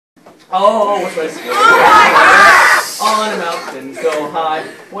Oh, which way to go? On a mountain so high,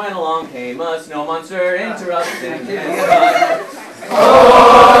 when along came a snow monster, interrupting his ride.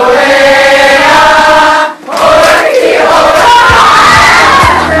 Oh,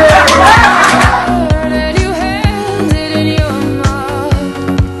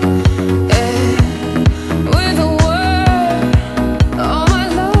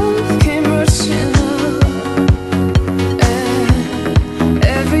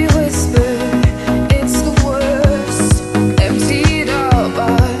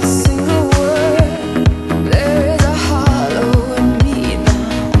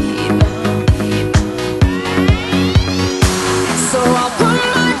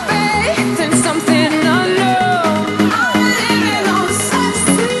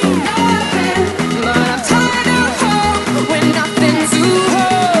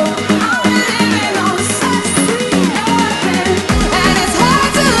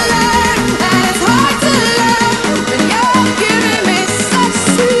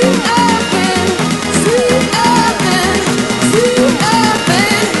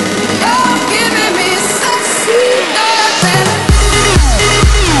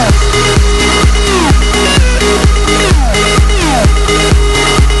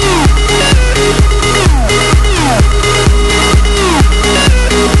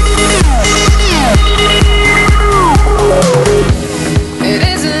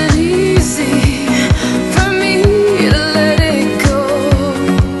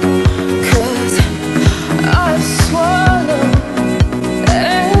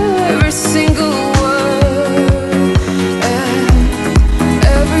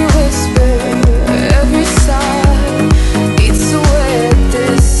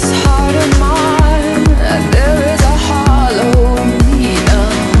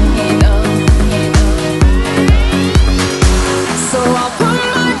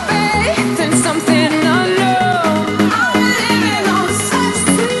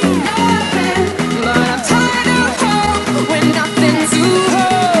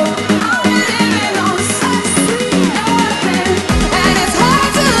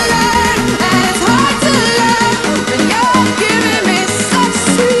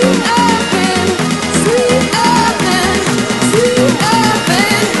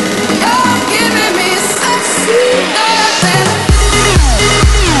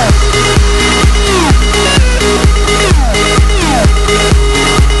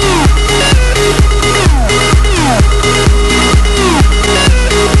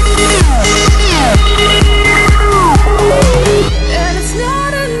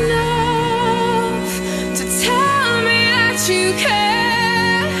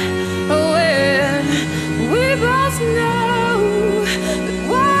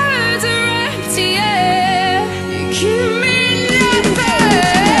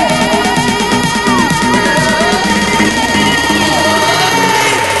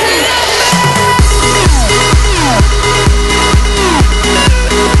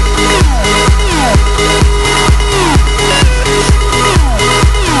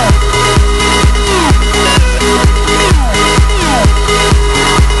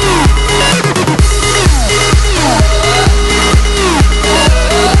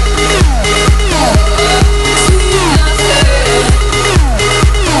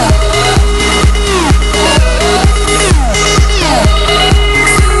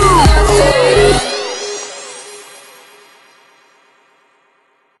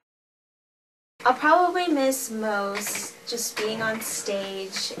 I'll probably miss most just being on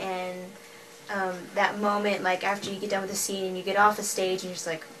stage and that moment, like after you get done with the scene and you get off the stage and you're just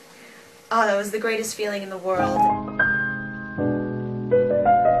like, oh, that was the greatest feeling in the world.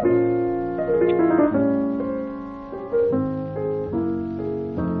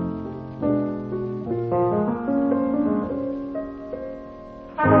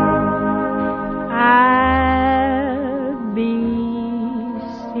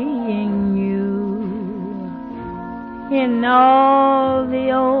 In all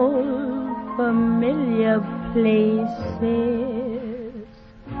the old familiar places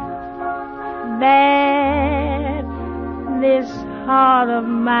that this heart of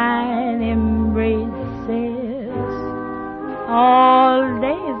mine embraces all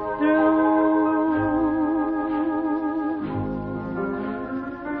day through.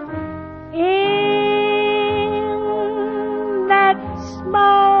 In that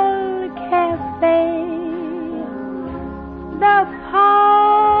small cafe, the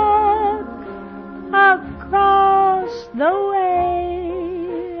park across the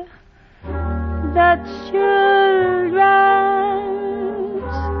way, the children's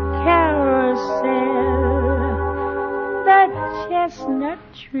carousel, the chestnut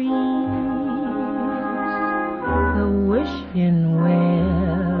tree. trees, the wishing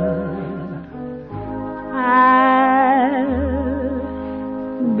well. I'll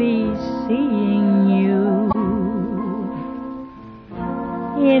be seeing you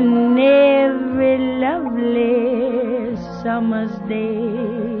in every lovely summer's day,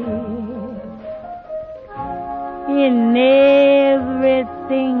 in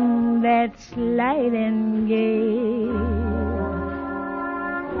everything that's light and gay.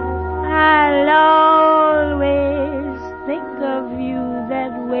 I'll always think of you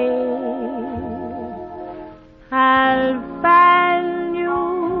that way. I'll find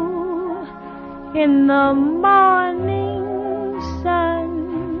you in the morning sun,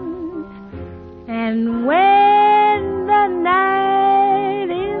 and when the night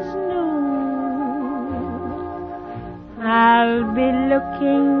is new, I'll be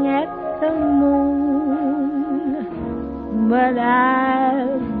looking at the moon, but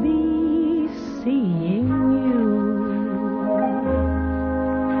I'll be seeing you.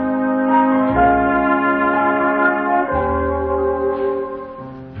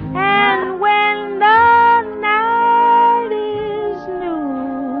 And when the night is new,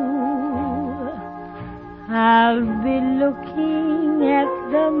 I'll be looking at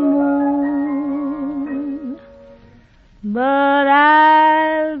the moon, but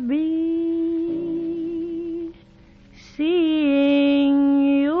I'll be seeing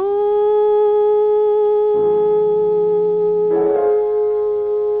you.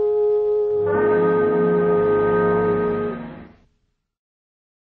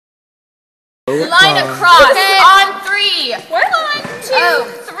 Line across on 3. We're on 2,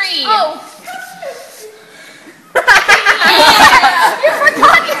 3. Oh. You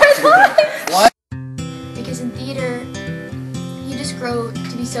forgot your lines. What? Because in theater, you just grow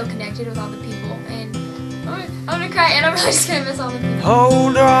to be so connected with all the people, and I'm gonna cry, and I'm really just gonna miss all the people.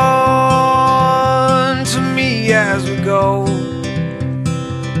 Hold on to me as we go,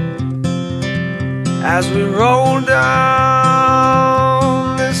 as we roll down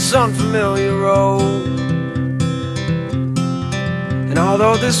this unfamiliar road. And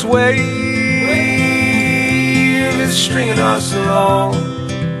although this wave is stringing us along,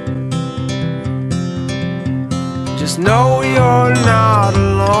 just know you're not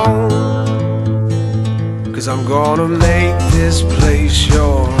alone, 'cause I'm gonna make this place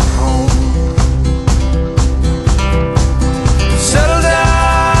your home. Settle down,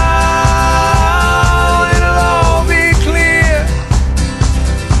 it'll all be clear.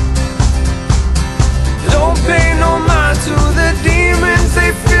 Don't pay no mind to the demons,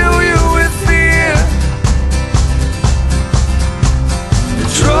 they fill you with fear. The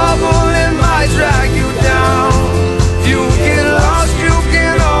trouble, it might drag you down. You get lost, you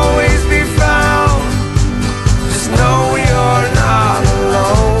can always be found. Just know you're not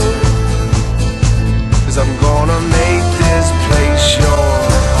alone, 'cause I'm gonna make this place your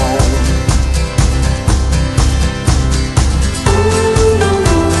home.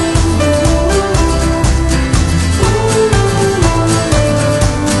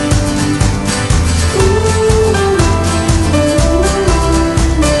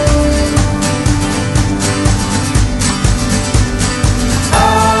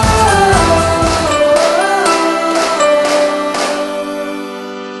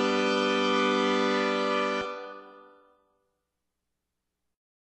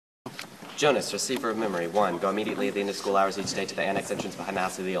 Jonas, receiver of memory. 1. Go immediately at the end of school hours each day to the annex entrance behind the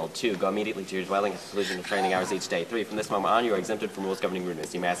House of the Old. 2. Go immediately to your dwelling at the conclusion of training hours each day. 3. From this moment on, you are exempted from rules governing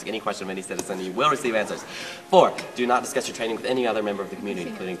rudeness. You may ask any question of any citizen, and you will receive answers. 4. Do not discuss your training with any other member of the community,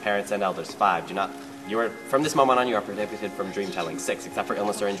 including parents and elders. 5. From this moment on, you are prohibited from dream telling. 6. Except for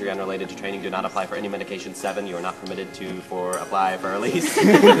illness or injury unrelated to training, do not apply for any medication. 7. You are not permitted to apply for a lease.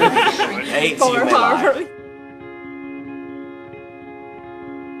 8. You may lie.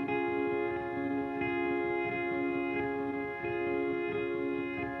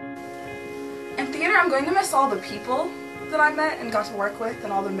 In theater, I'm going to miss all the people that I met and got to work with,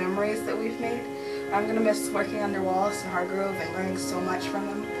 and all the memories that we've made. I'm going to miss working under Wallace and Hargrove and learning so much from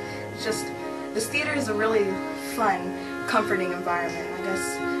them. It's just, this theater is a really fun, comforting environment. I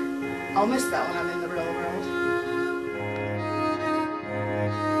guess I'll miss that when I'm in the real world.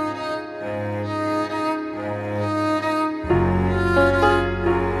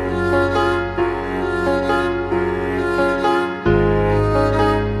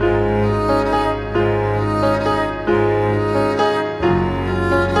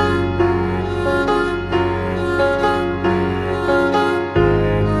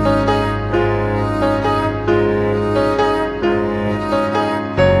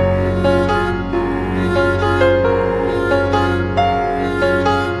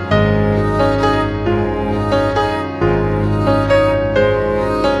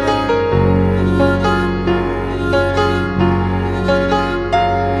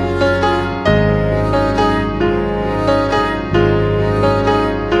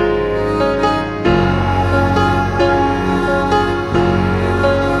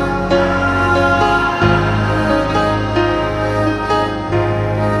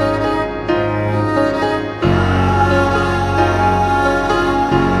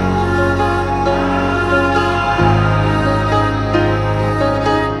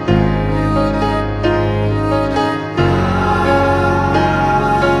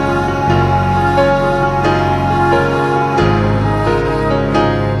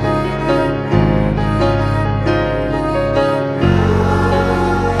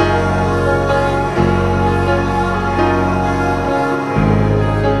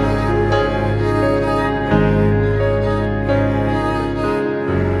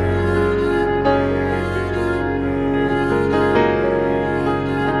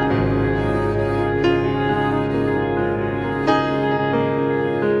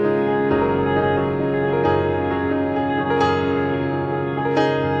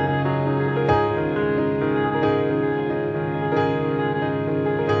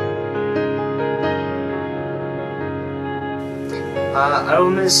 I will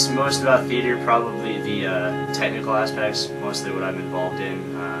miss most about theater probably the technical aspects, mostly what I'm involved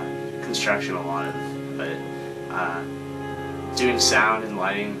in, construction a lot of, but doing sound and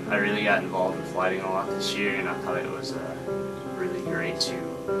lighting, I really got involved with lighting a lot this year, and I thought it was really great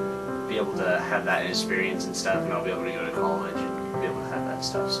to be able to have that experience and stuff, and I'll be able to go to college and be able to have that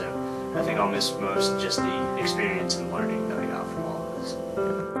stuff, so I think I'll miss most just the experience and learning that I got from all of this.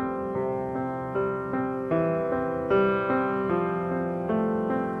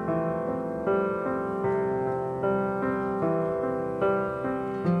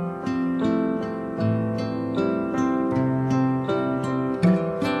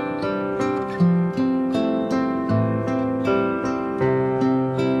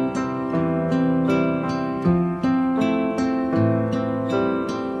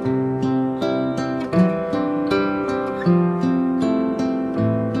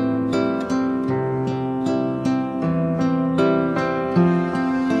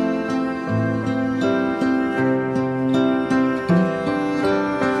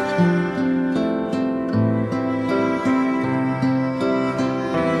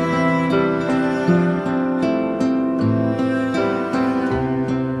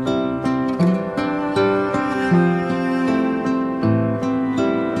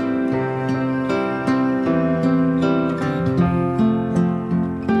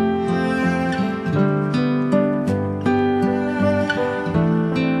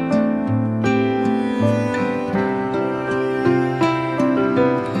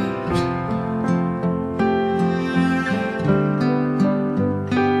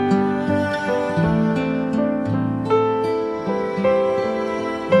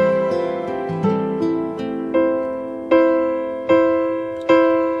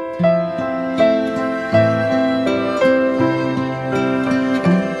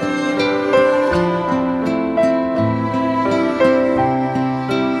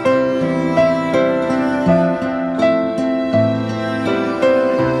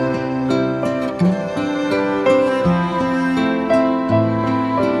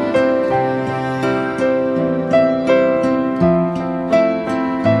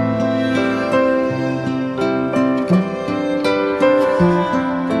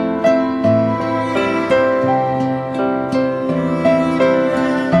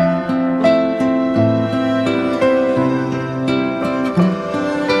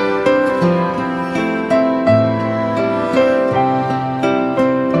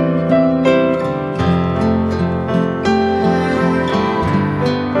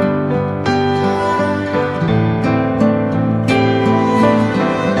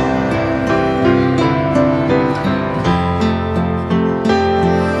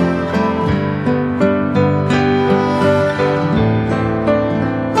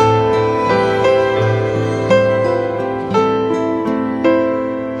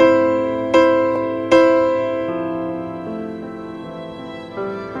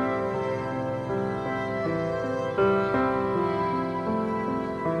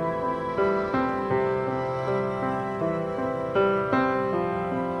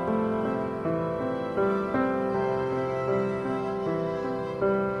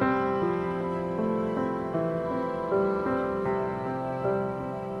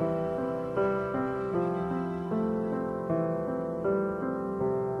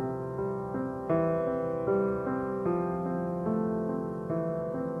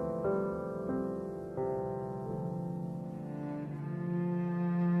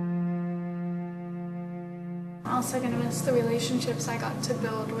 Also going to miss the relationships I got to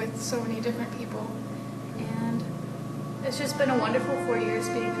build with so many different people, and it's just been a wonderful 4 years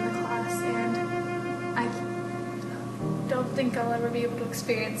being in the class, and I don't think I'll ever be able to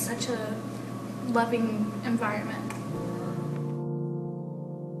experience such a loving environment.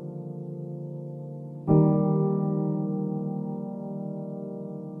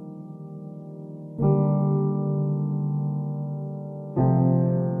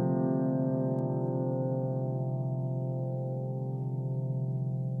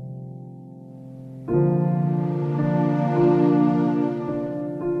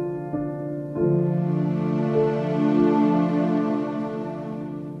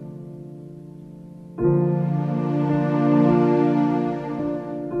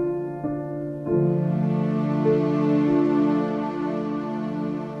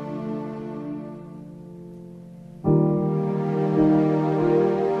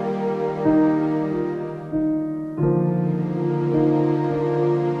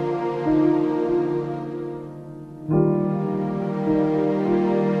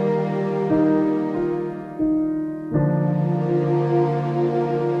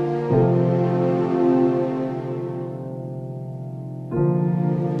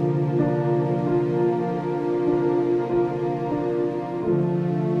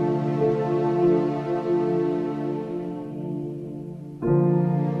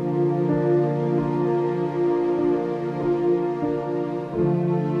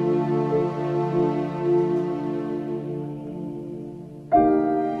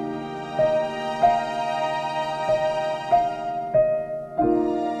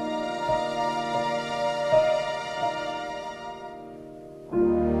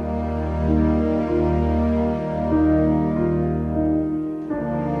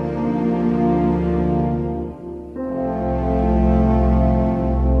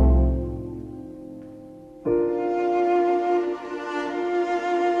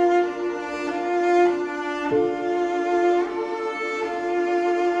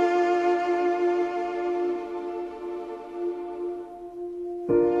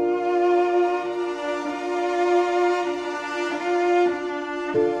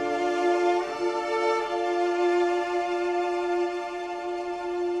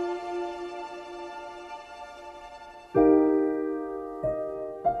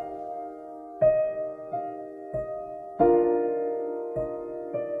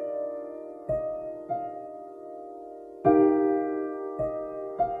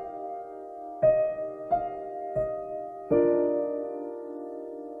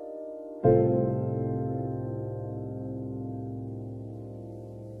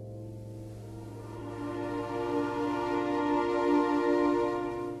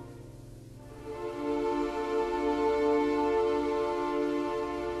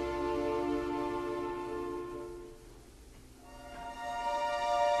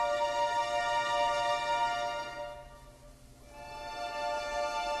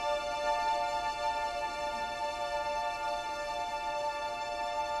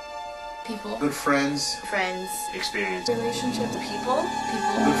 People. Good friends. Friends. Experience. Relationships. People.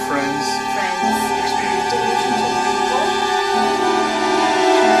 People. Good friends. Friends. Experience. Relationships.